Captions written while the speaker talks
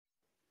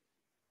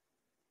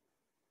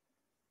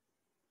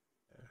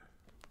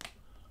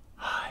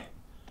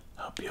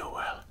you're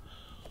well.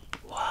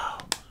 Wow,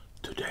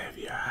 today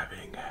we are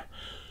having a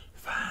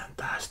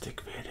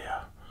fantastic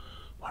video.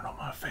 One of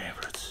my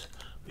favorites.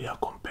 We are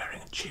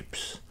comparing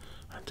chips,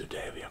 and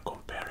today we are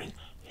comparing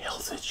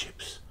healthy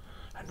chips.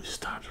 And we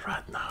start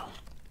right now.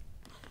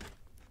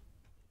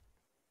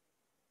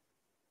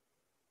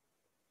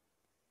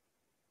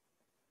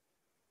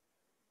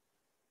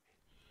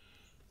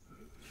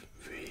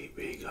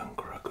 Vegan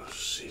crackers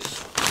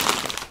season.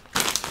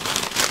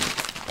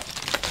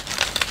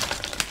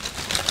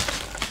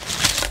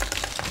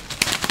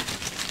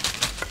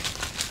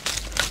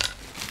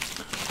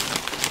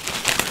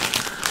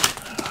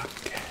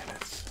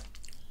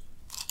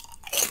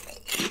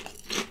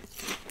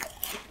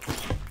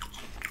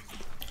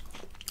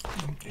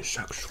 It's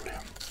actually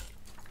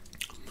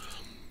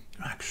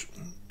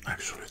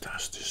it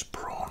has this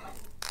prawn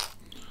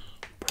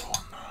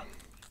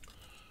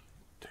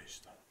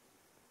taste.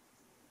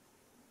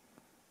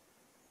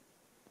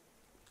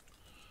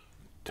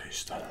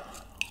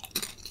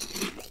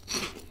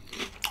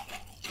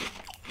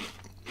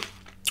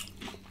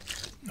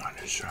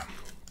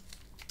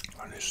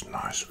 And it's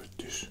nice with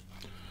this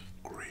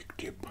Greek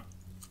dip.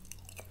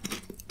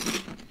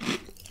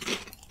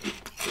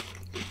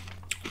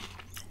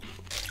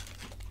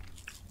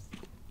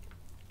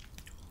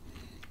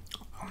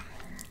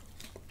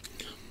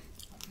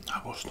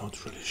 I was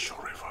not really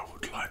sure if I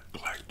would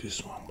like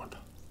this one, but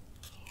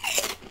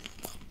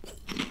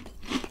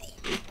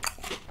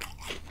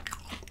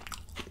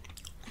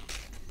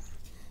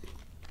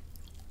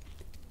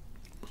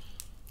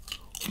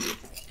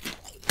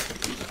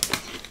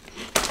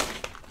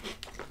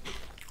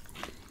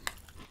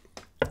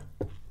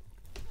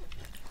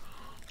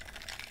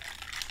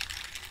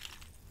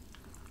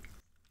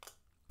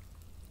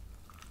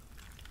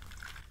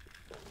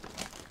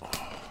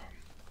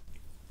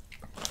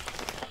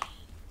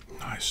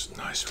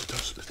nice with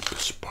those little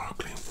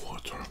sparkling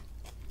water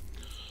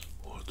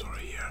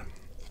here.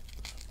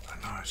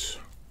 Very nice.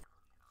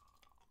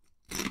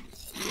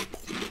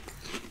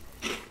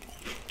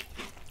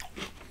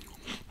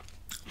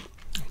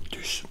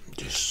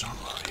 This summer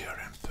here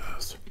in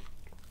Perth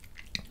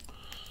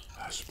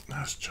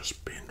has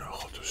just been the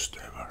hottest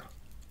ever.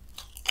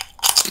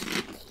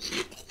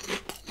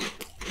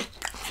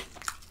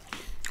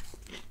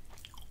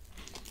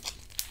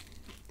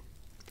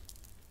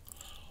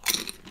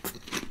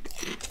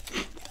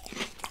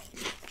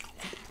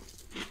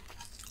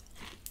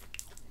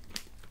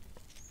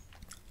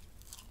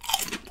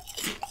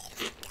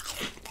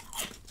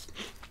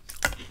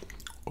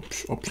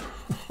 Oops.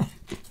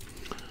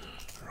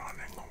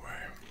 Running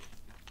away.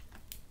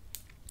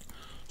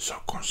 So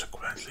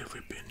consequently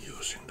we've been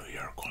using the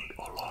aircon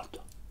a lot.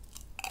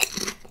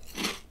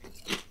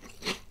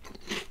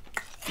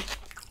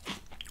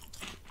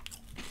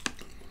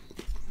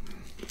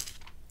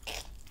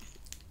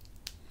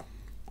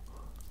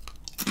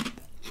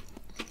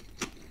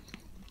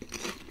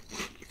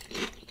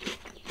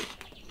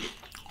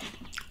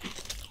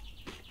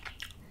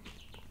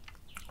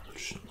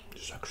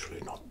 It's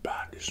actually not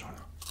bad, this one.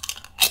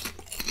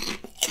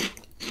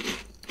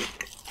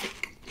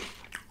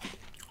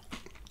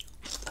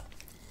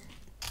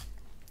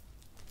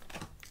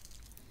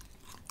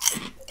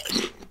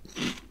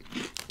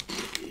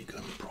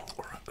 Vegan prawn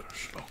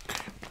crackers,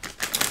 okay.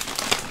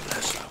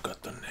 Let's look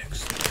at the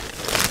next.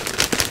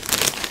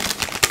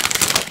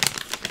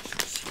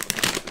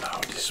 Now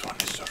this one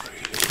is a really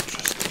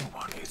interesting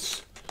one.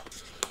 It's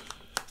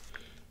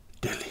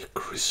Deli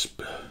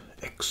Crisp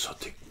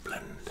Exotic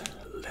Blend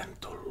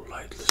Lentil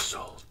Lightly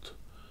Salt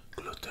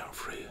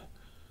Gluten-free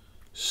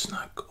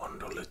snack on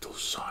the little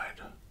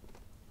side.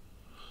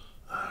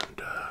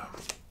 And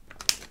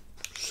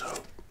so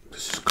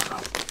this is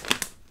kind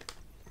of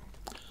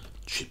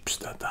chips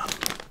that are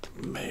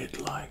made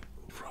like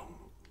from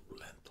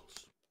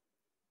lentils.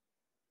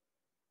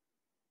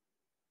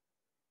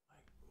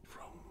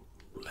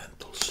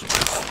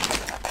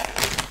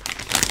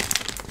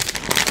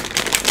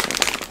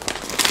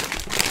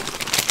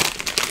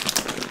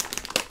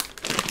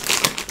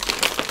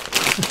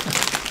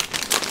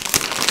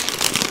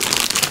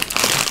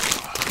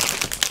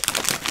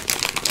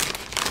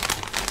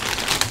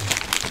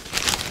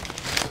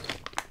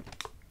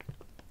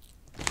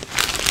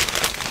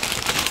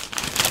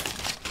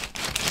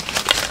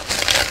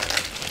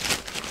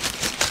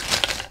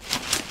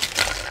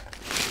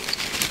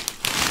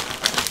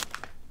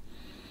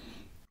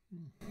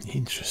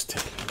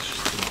 Interesting.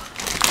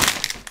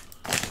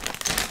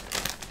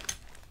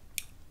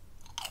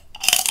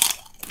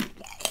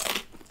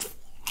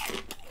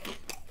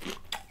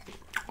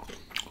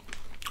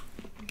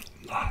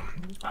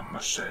 I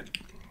must say,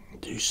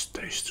 these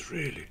taste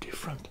really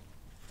different.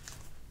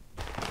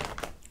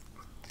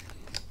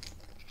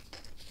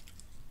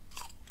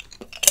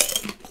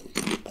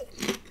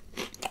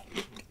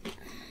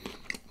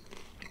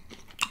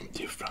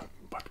 Different,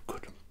 but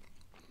good.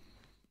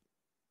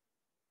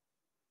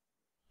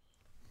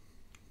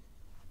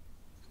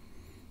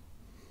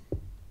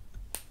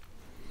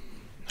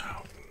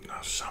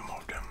 Now some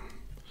of them,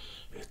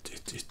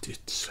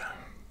 it's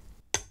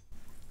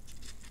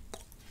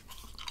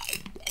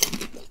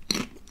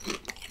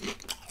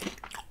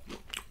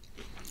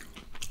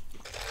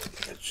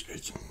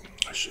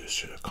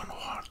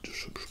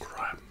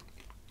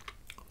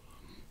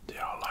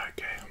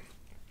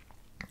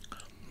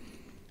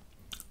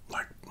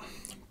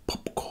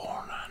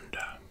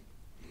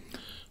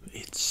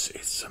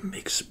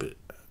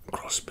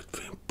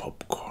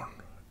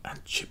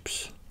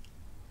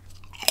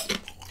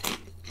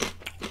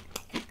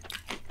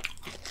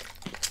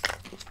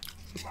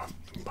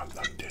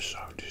And these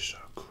are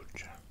good.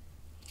 Yeah.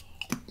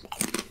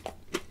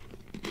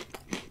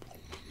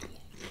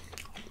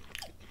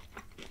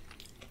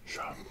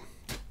 So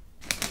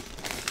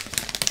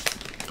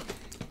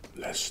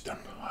less than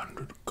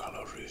 100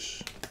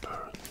 calories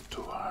per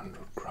 200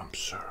 gram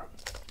serve.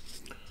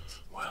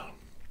 Well,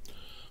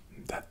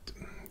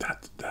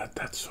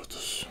 that sort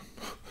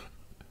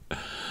of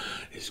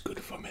is good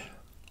for me.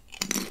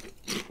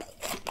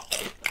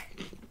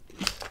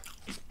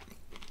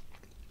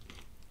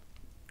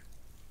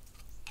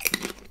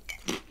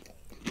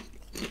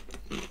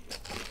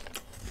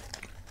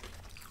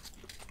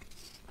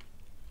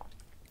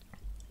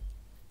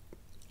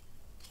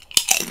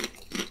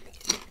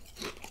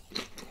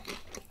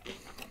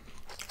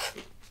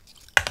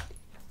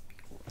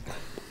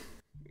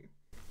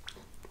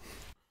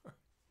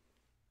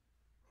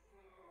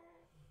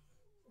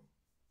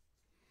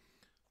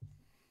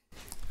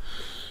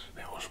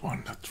 There was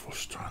one that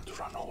was trying to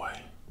run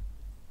away.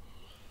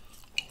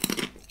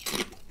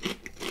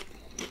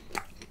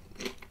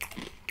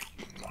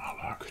 I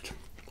like it.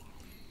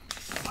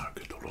 I like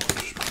it a lot.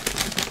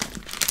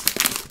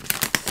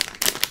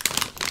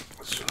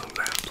 It's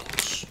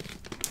lentils.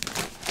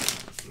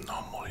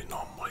 Normally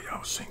I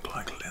would think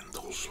like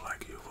lentils,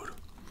 like you would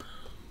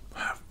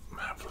have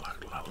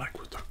like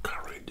with a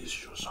curry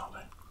dish or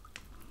something.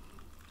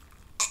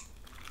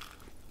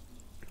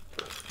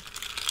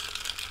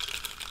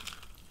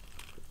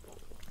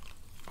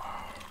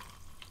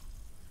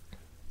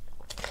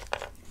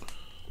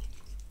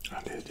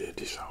 And it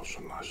is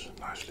also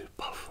nicely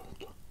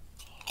puffed.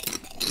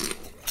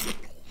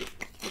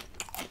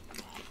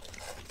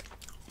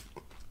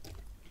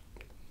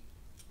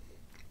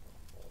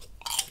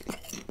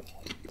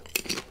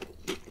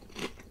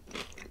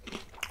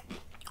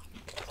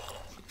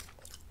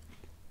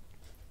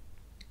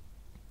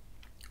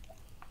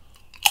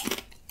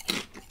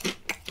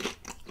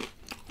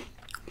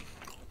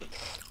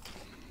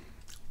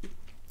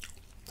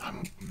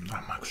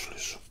 I'm actually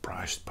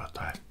surprised, but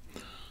I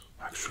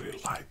actually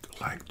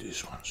like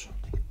these ones.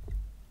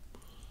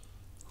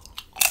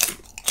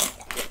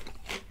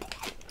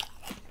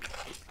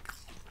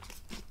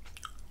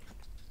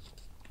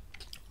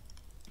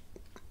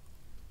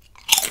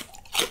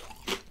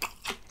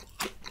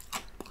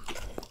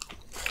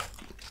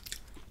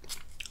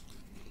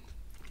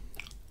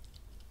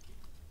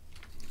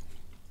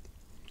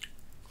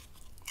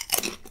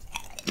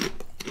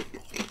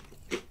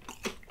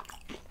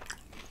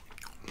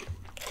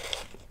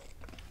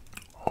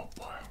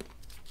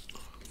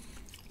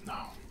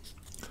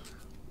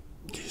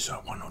 These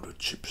are one of the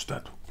chips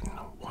that, you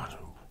know,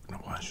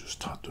 once you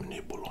start to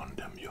nibble on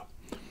them, you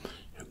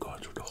go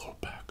through the whole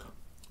pack.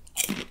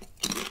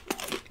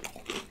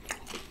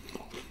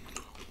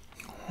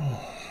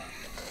 Oh.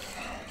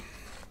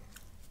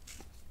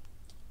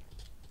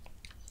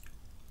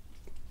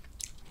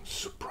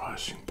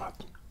 Surprising,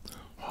 but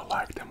I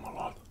like them a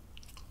lot.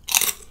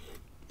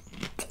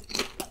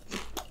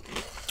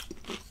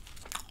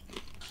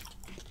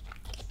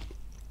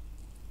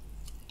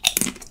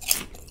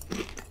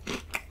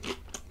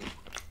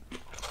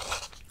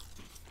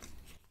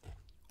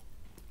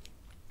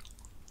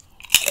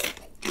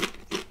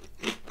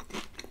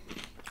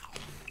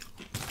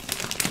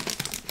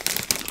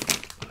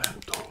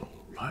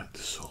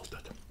 Lightly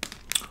salted,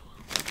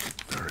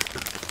 very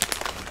good.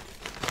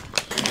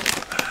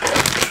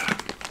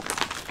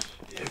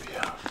 Here we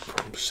have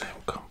from the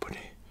same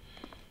company,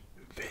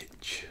 veg.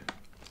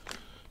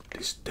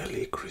 This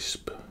deli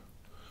crisp,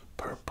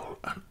 purple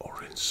and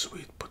orange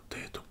sweet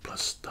potato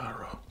plus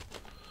taro,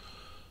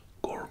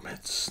 gourmet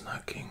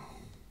snacking,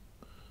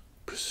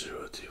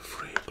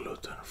 preservative-free,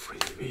 gluten-free,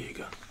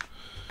 vegan,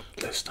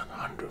 less than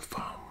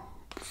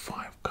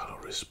 105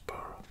 calories per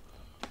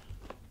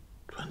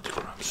 20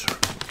 grams serving.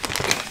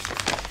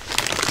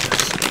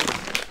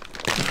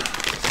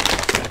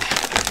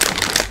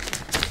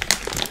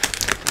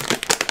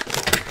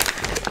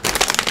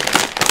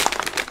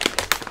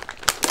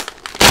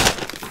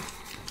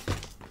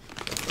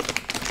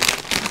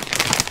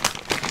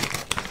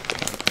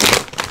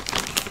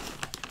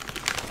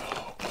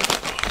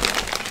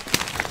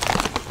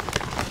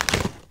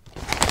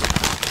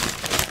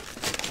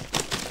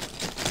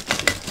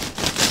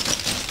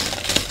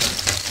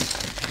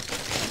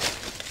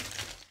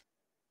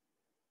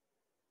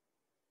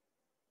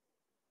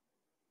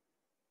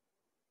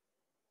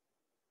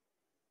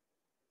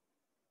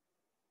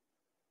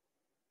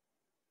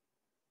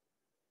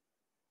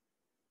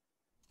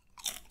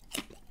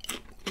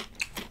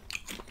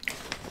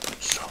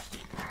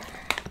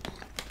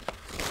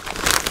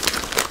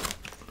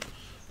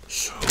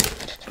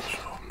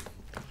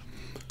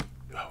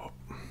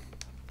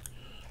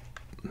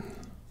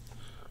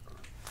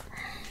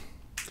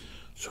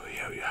 So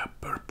here you have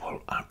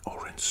purple and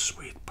orange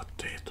sweet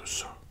potatoes.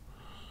 So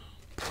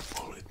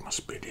purple, it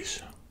must be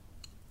this.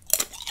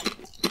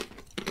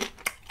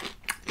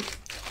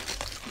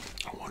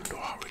 I wonder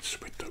how it's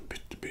with a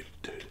bit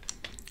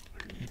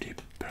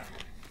deep.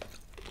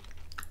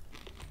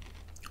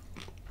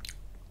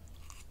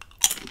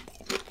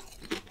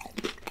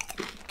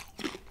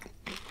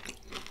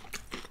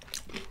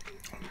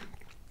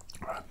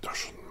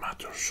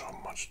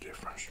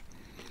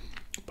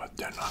 But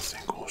then I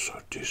think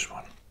also this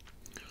one,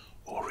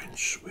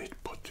 orange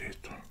sweet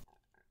potato.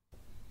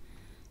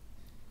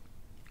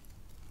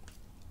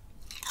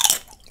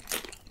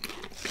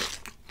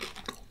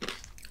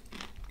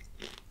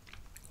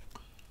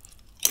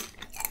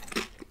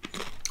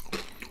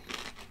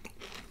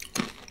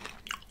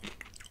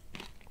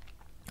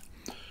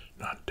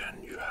 Now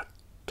then you have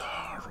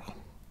taro,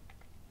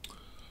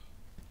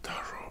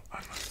 and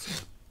I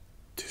think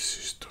this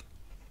is the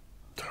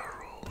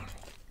taro one.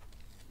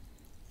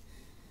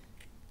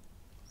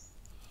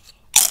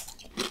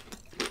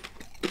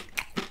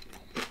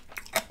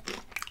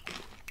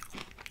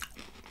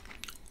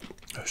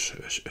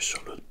 It's a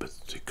little bit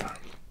thicker, and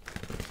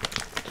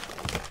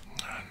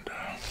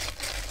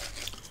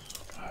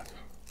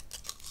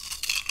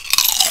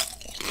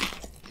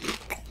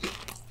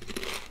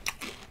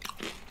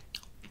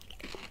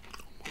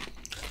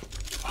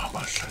I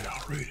must say I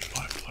really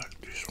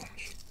like these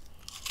ones.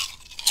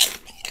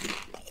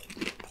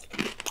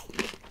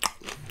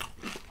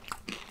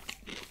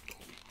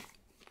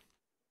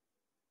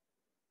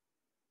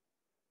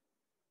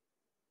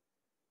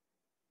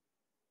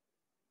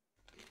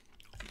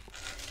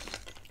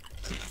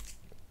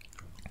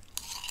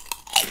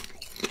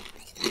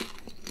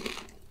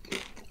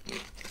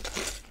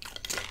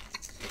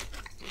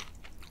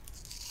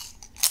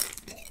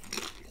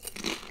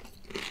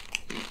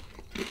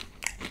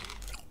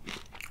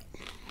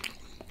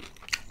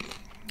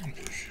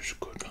 This is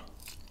good.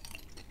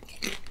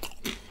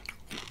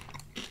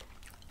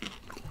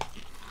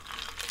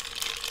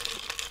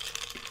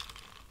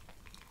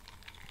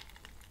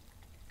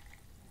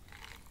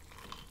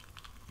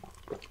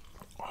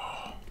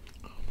 Oh.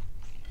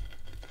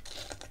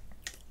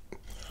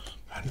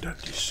 And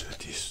that is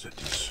this.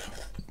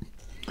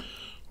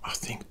 I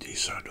think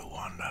these are the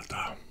one that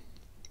are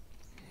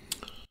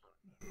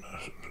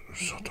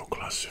sort of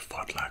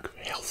classified like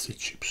healthy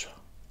chips.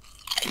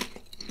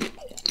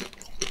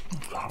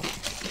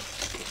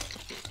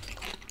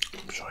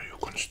 So you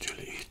can still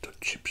eat the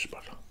chips,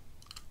 but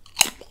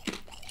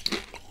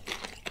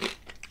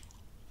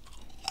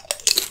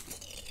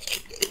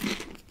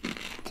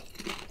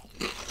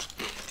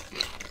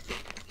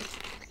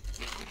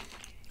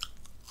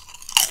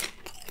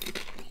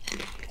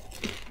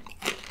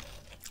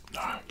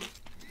nah,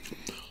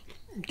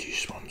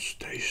 these ones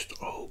taste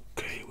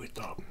okay with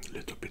a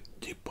little bit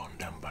dip on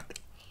them, but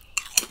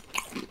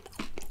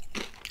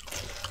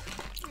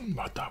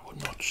I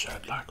would not say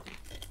like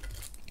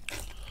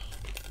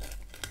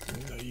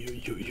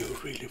you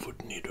really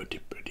would need a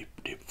dip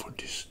for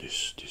this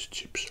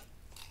chips.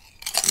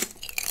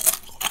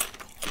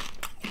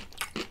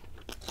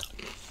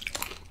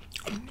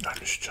 And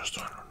it's just,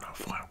 I don't know,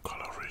 5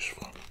 calories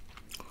for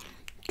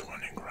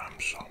 20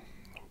 grams, so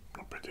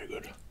pretty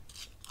good.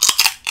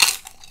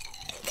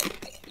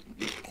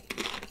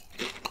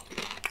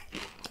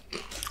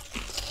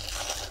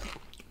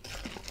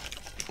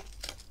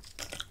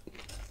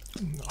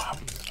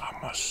 I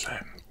must say,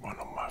 one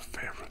of my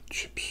favorite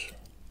chips.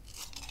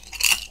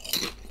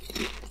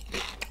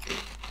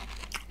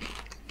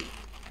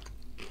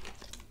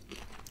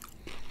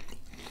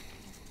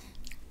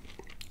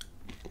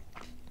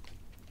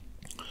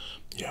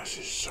 Yes,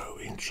 it's so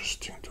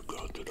interesting to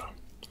go to the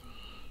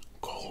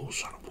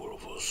Coles and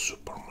Woolworths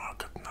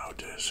supermarket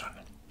nowadays, and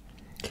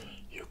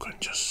you can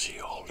just see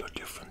all the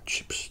different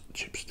chips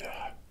they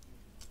have.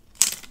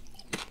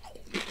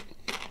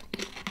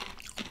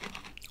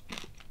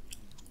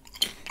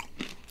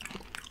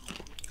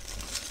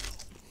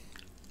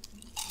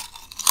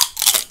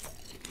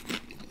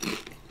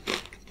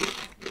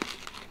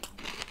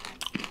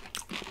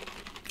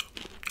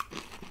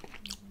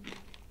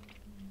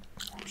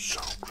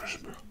 So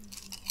crispy.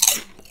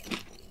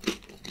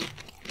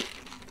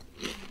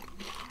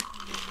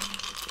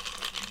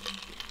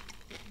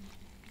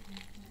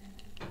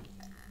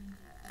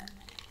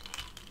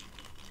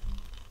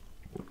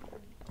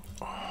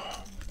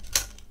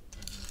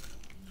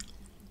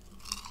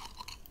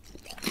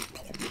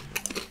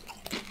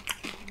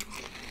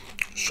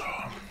 So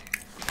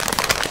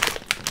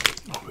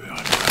we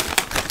are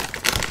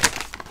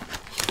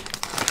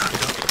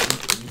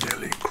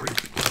deli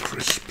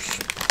crisps.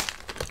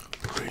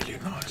 Really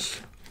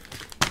nice.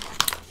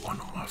 One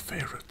of my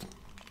favorite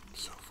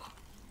so far.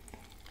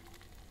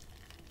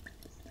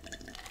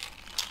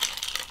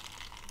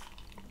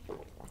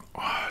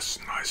 Oh, it's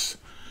nice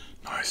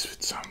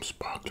with some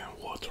sparkling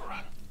water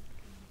and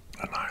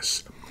a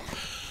nice.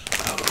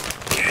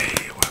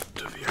 Okay, what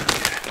do we have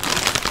here?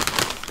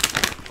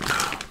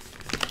 Now,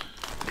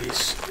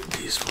 this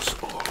was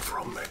all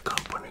from a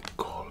company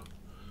called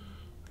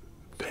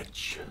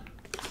Veg.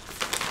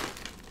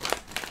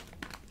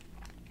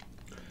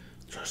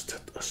 Just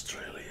that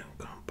Australian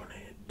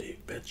company, the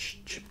Veg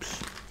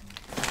chips.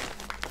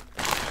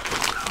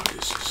 Now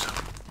this is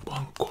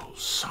one called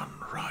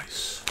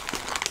Sunrise.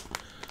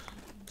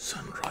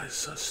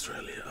 Sunrise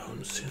Australia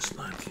owned since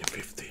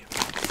 1950.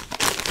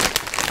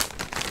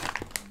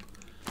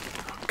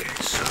 Okay,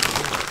 so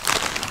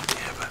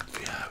what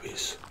we have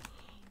is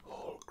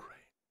whole grain.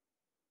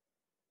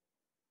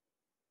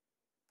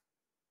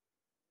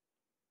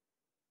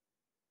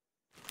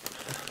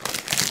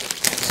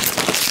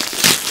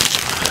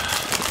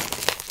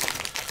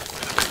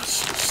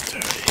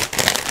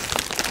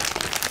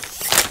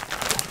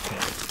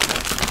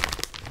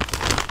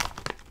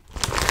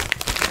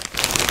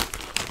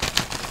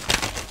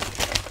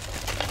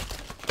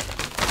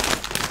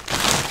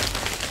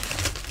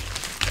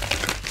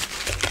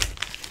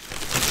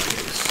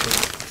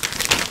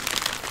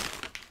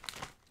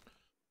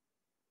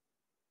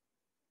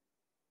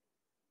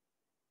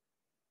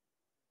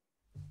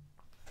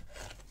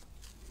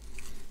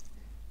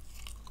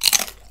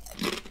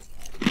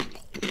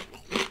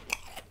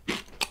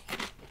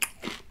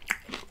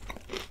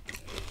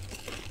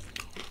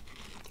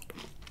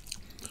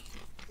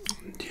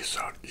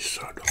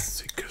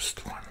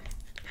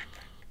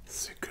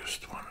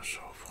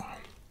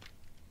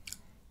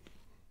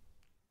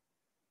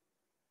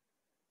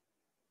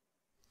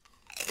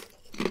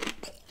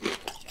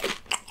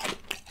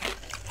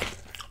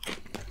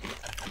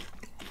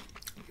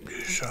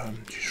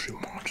 This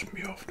reminds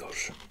me of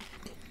those,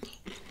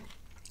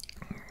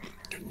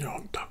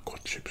 taco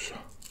chips.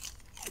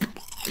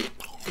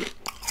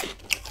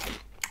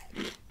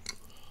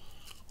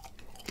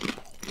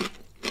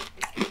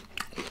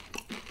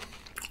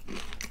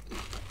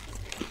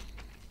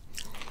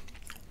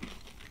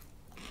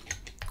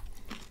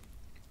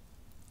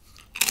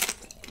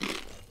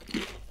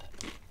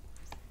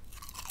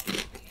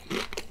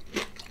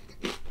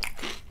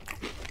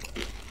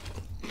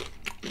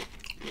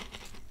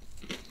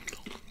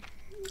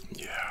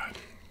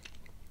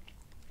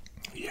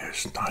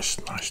 Yes,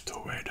 nice the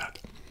way that,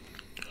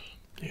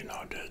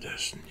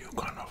 there's new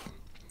kind of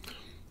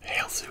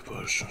healthy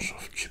versions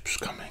of chips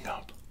coming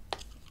out.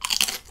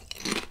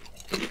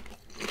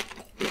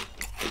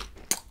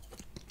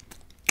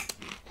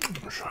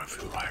 So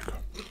if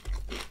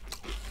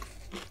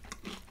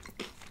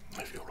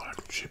you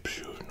like chips,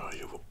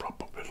 you will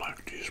probably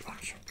like these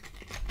ones.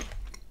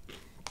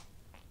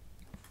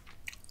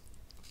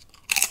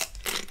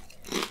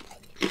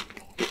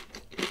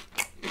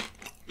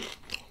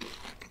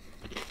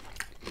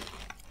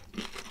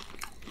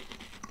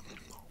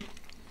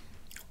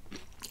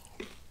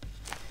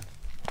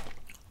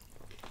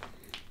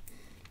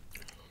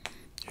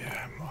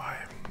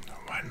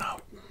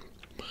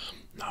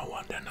 Now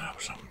and then I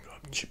have some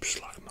chips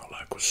like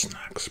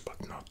snacks,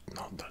 but not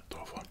that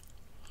often.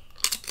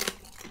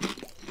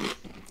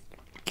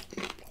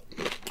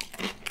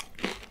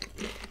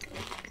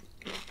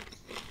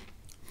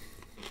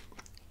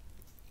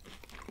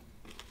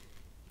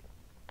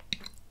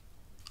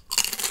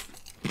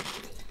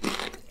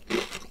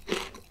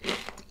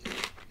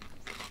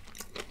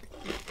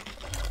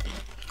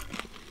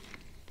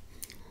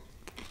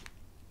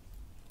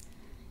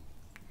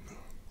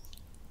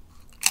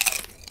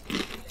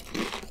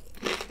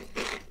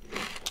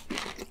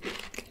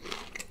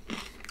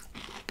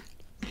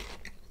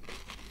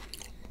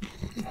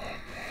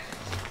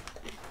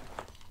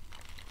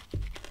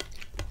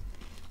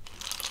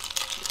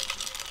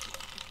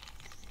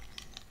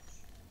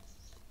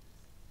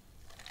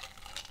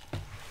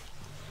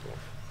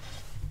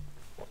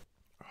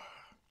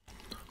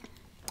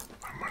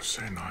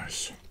 Say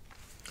nice.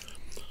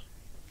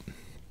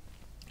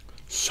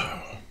 So,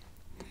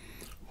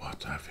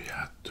 what have we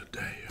had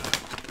today?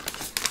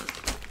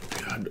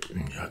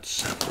 We had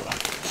several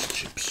items,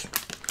 chips.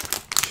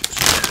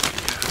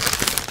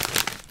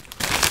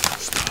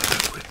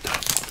 Started with the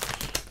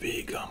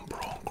vegan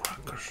brown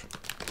crackers.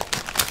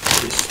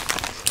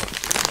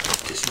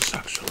 This is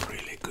actually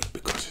really good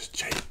because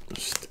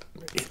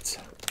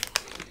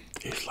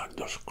it's like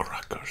those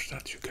crackers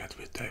that you get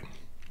with a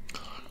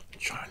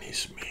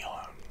Chinese meal.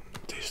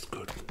 Taste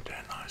good,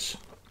 they're nice.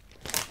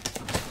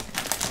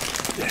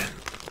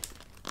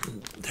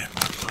 Then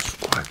what was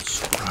quite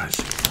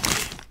surprising for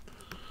me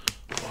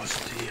was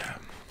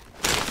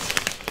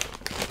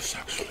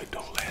actually the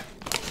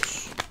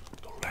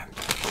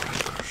lentil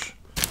crackers.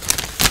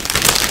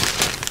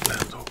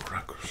 Lentil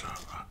crackers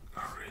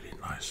are really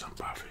nice and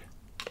puffy.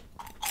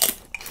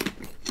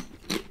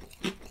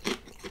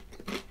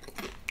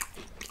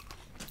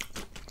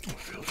 It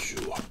fills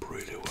you up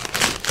really well.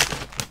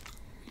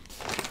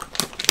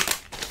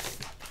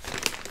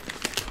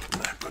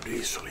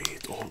 Easily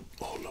eat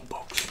all the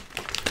box.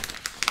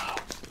 Now,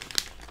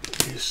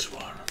 this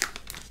one,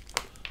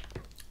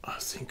 I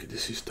think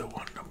this is the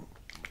one,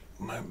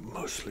 my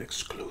mostly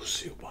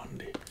exclusive one,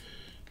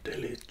 the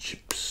Deli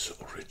Chips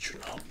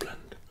Original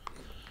Blend,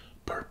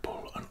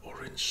 purple and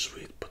orange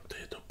sweet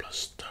potato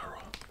plus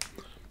taro.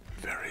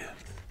 Very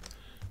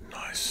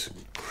nice,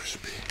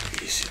 crispy,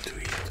 easy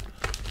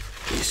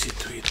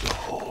to eat the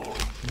whole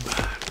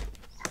bag.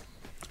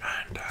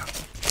 And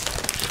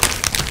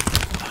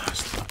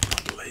last but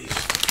not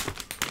least,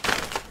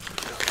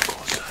 of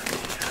course,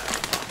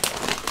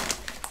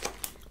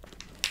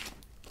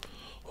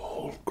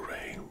 whole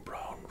grain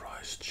brown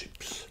rice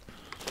chips.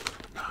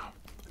 Now,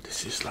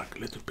 this is like a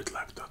little bit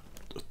like the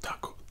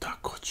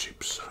taco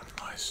chips,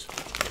 nice.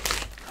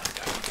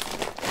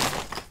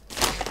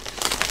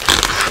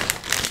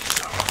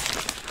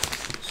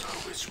 So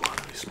which one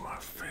is my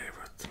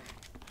favorite?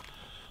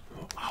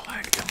 Well, I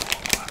like them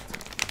all, but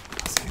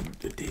I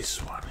think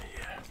this one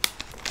here.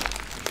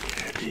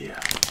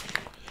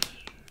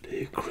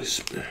 The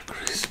crispy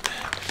is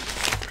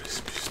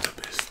the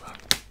best one.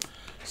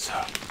 So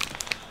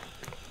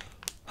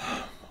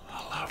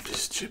I love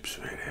these chips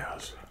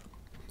videos,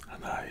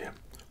 and I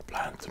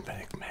plan to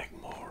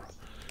make more.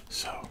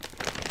 So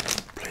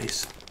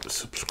please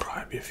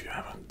subscribe if you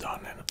haven't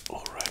done it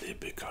already,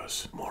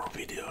 because more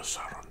videos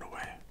are on the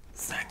way.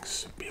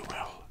 Thanks, be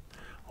well,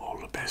 all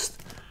the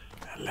best,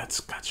 and let's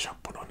catch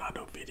up on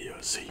another video.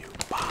 See you,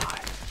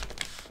 bye.